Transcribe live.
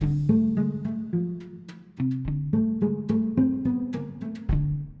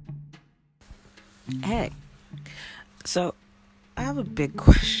a big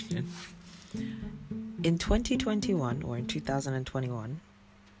question. In 2021, or in 2021,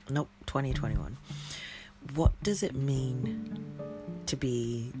 2021, what does it mean to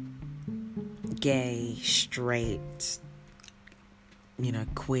be gay, straight,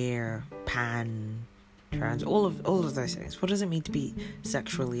 queer, pan, trans, all of those things? What does it mean to be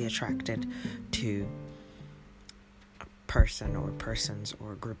sexually attracted to a person or persons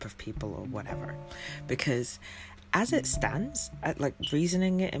or a group of people or whatever? Because as it stands,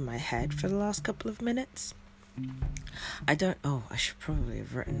 reasoning it in my head for the last couple of minutes, I should probably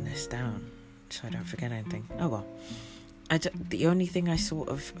have written this down so I don't forget anything. Oh well. The only thing I sort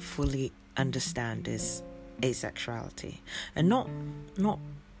of fully understand is asexuality. And not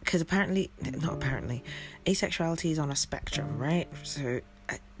because asexuality is on a spectrum, right? So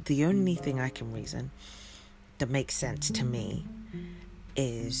the only thing I can reason that makes sense to me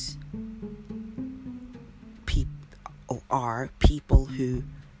is people who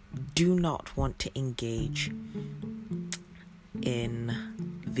do not want to engage in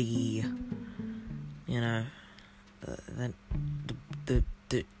the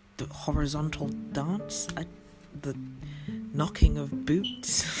the horizontal dance, the knocking of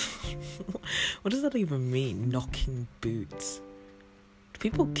boots. What does that even mean, knocking boots? Do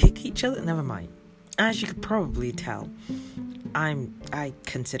people kick each other? Never mind. As you could probably tell, I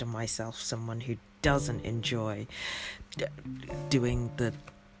consider myself someone who doesn't enjoy doing the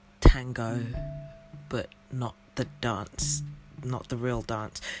tango, but not the dance, not the real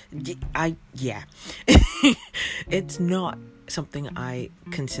dance. It's not something I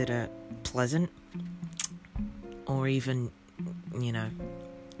consider pleasant or even,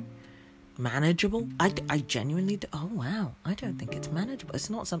 manageable. I genuinely do. Oh wow, I don't think it's manageable. It's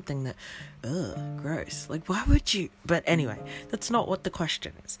not something that, gross. Like, why would you? But anyway, that's not what the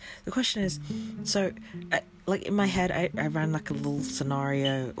question is. The question is, so, in my head, I ran like a little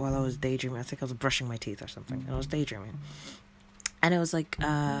scenario while I was daydreaming. I think I was brushing my teeth or something, and I was daydreaming. And it was like,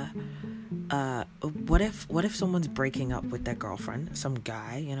 what if someone's breaking up with their girlfriend? Some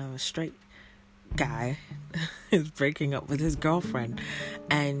guy, a straight guy is breaking up with his girlfriend,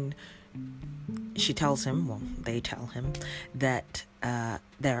 and they tell him that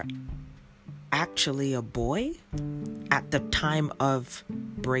they're actually a boy at the time of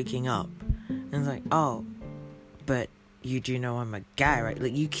breaking up. And it's like, oh, but you do know I'm a guy, right?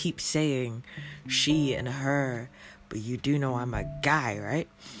 Like, you keep saying she and her, but you do know I'm a guy, right?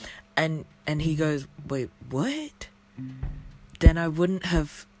 And he goes, wait, what? Then I wouldn't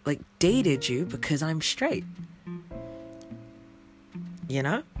have dated you because I'm straight.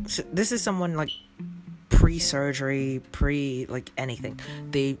 So this is someone pre-surgery, anything.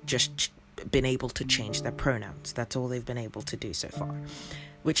 They've just been able to change their pronouns. That's all they've been able to do so far.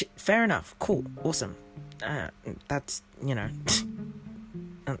 Which, fair enough, cool, awesome. That's,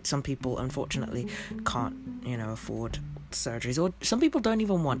 some people unfortunately can't, afford surgeries, or some people don't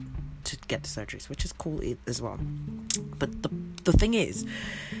even want to get surgeries, which is cool as well. But the thing is,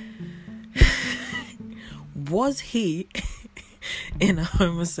 was he in a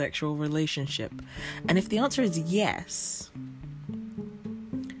homosexual relationship? And if the answer is yes,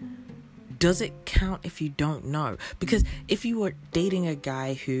 does it count if you don't know? Because if you were dating a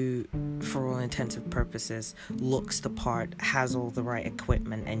guy who, for all intents and purposes, looks the part, has all the right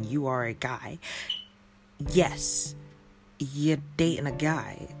equipment, and you are a guy, yes, you're dating a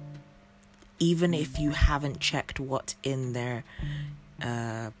guy, even if you haven't checked what's in their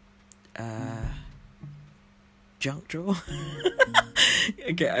junk drawer.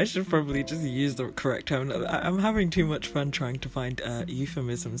 Okay, I should probably just use the correct term. I'm having too much fun trying to find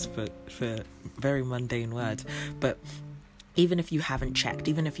euphemisms for very mundane words. But even if you haven't checked,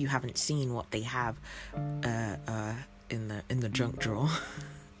 even if you haven't seen what they have in the junk drawer,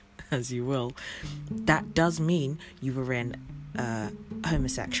 as you will, that does mean you were in a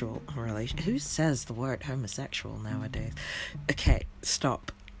homosexual relation. Who says the word homosexual nowadays? Okay,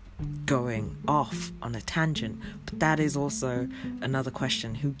 stop going off on a tangent. But that is also another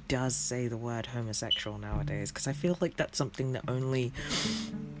question: who does say the word homosexual nowadays? Because I feel like that's something that only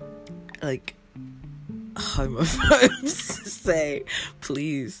homophobes say.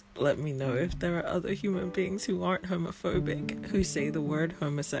 Please let me know if there are other human beings who aren't homophobic who say the word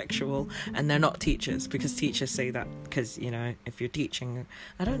homosexual, and they're not teachers, because teachers say that because, if you're teaching,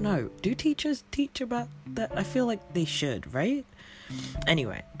 I don't know, do teachers teach about that? I feel like they should, right?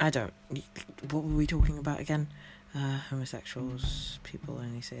 Anyway, I don't. What were we talking about again? Homosexuals, people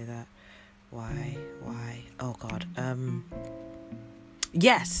only say that. Why? Oh god.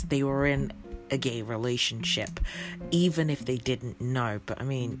 Yes, they were in a gay relationship, even if they didn't know. But I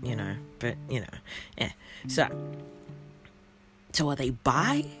mean, yeah. So, So are they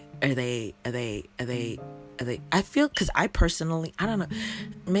bi? Are they I feel, because I personally, I don't know,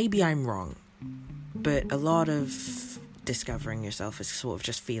 maybe I'm wrong, but a lot of discovering yourself is sort of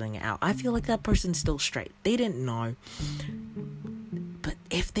just feeling it out. I feel like that person's still straight. They didn't know. But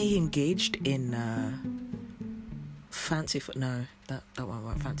if they engaged in fancy foot, no, that won't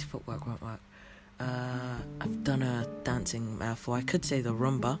work. Fancy footwork won't work. I've done a dancing metaphor. I could say the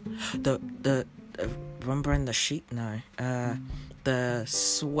rumba. The rumba and the sheet, no. The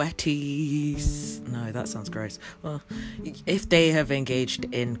sweaty, no, that sounds gross. Well, if they have engaged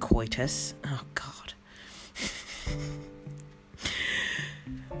in coitus, oh god.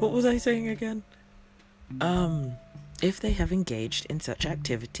 What was I saying again? If they have engaged in such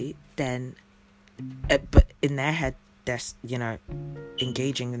activity, then, but in their head, they're,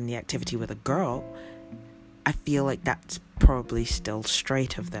 engaging in the activity with a girl, I feel like that's probably still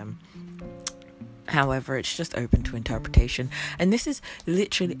straight of them. However, it's just open to interpretation. And this is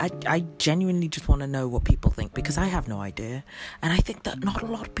literally, I genuinely just want to know what people think, because I have no idea. And I think that not a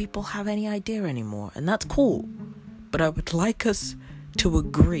lot of people have any idea anymore. And that's cool. But I would like us to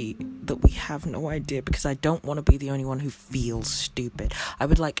agree that we have no idea, because I don't want to be the only one who feels stupid. I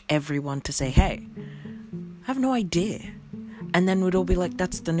would like everyone to say, hey, I have no idea. And then we'd all be like,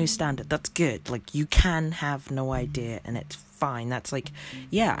 that's the new standard. That's good. Like, you can have no idea and it's fine. That's like,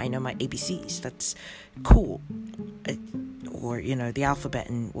 yeah, I know my ABCs. That's cool. Or, the alphabet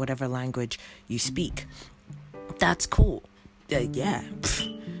in whatever language you speak. That's cool. Yeah.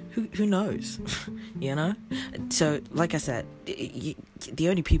 Who knows? So, like I said, the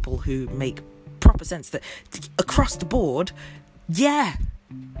only people who make proper sense that across the board, yeah,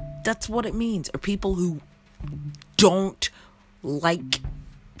 that's what it means, are people who don't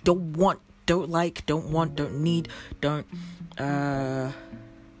need, don't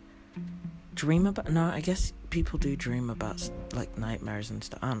dream about, no, I guess people do dream about, like, nightmares and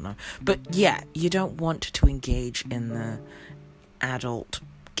stuff, I don't know, but yeah, you don't want to engage in the adult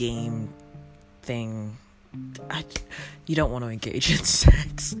game thing. You don't want to engage in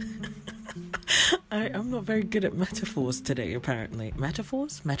sex. I'm not very good at metaphors today, apparently.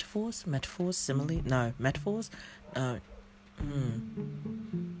 Metaphors, simile? No, metaphors?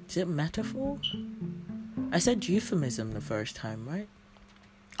 Is it metaphor? I said euphemism the first time, right?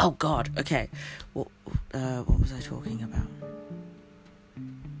 Oh god, okay. What was I talking about?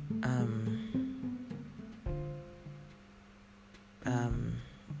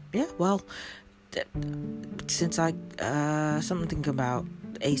 Yeah, well, since something about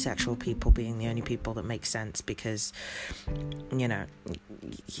asexual people being the only people that make sense, because, well,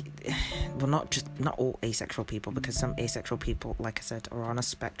 not all asexual people, because some asexual people, like I said, are on a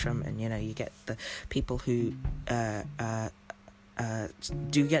spectrum, and, you get the people who,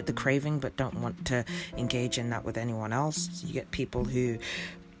 do get the craving but don't want to engage in that with anyone else. You get people who,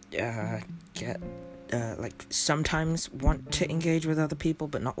 get sometimes want to engage with other people,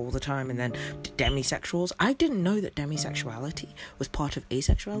 but not all the time. And then demisexuals. I didn't know that demisexuality was part of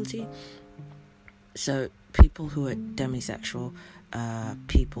asexuality. So people who are demisexual,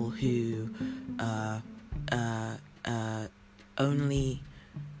 people who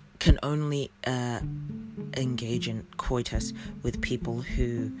can only engage in coitus with people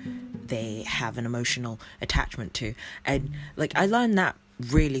who they have an emotional attachment to. And I learned that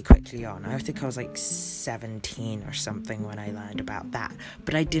really quickly on. I think I was 17 or something when I learned about that,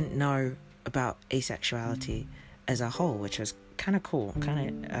 but I didn't know about asexuality as a whole, which was kind of cool,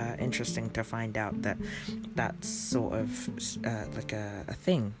 kind of interesting to find out that that's sort of a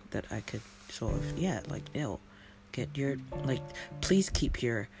thing that I could sort of get your please keep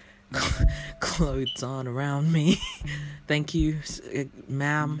your clothes on around me. Thank you,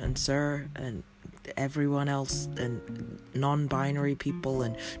 ma'am and sir, and everyone else, and non-binary people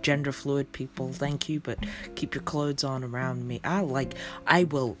and gender fluid people, thank you, but keep your clothes on around me. I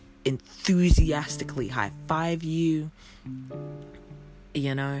will enthusiastically high five you,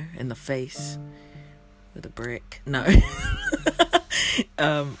 in the face with a brick. No.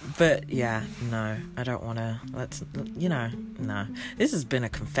 But yeah, no, I don't want to, no, this has been a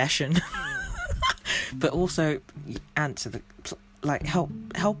confession. But also answer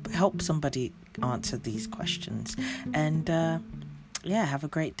help somebody answer these questions, and have a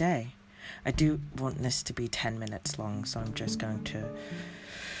great day. I do want this to be 10 minutes long, so I'm just going to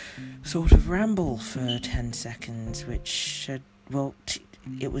sort of ramble for 10 seconds, which should,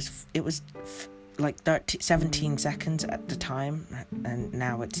 it was 17 seconds at the time, and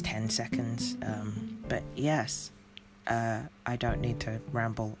now it's 10 seconds, but yes, I don't need to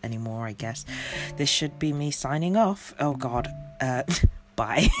ramble anymore, I guess. This should be me signing off. Oh god,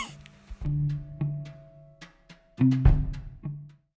 bye.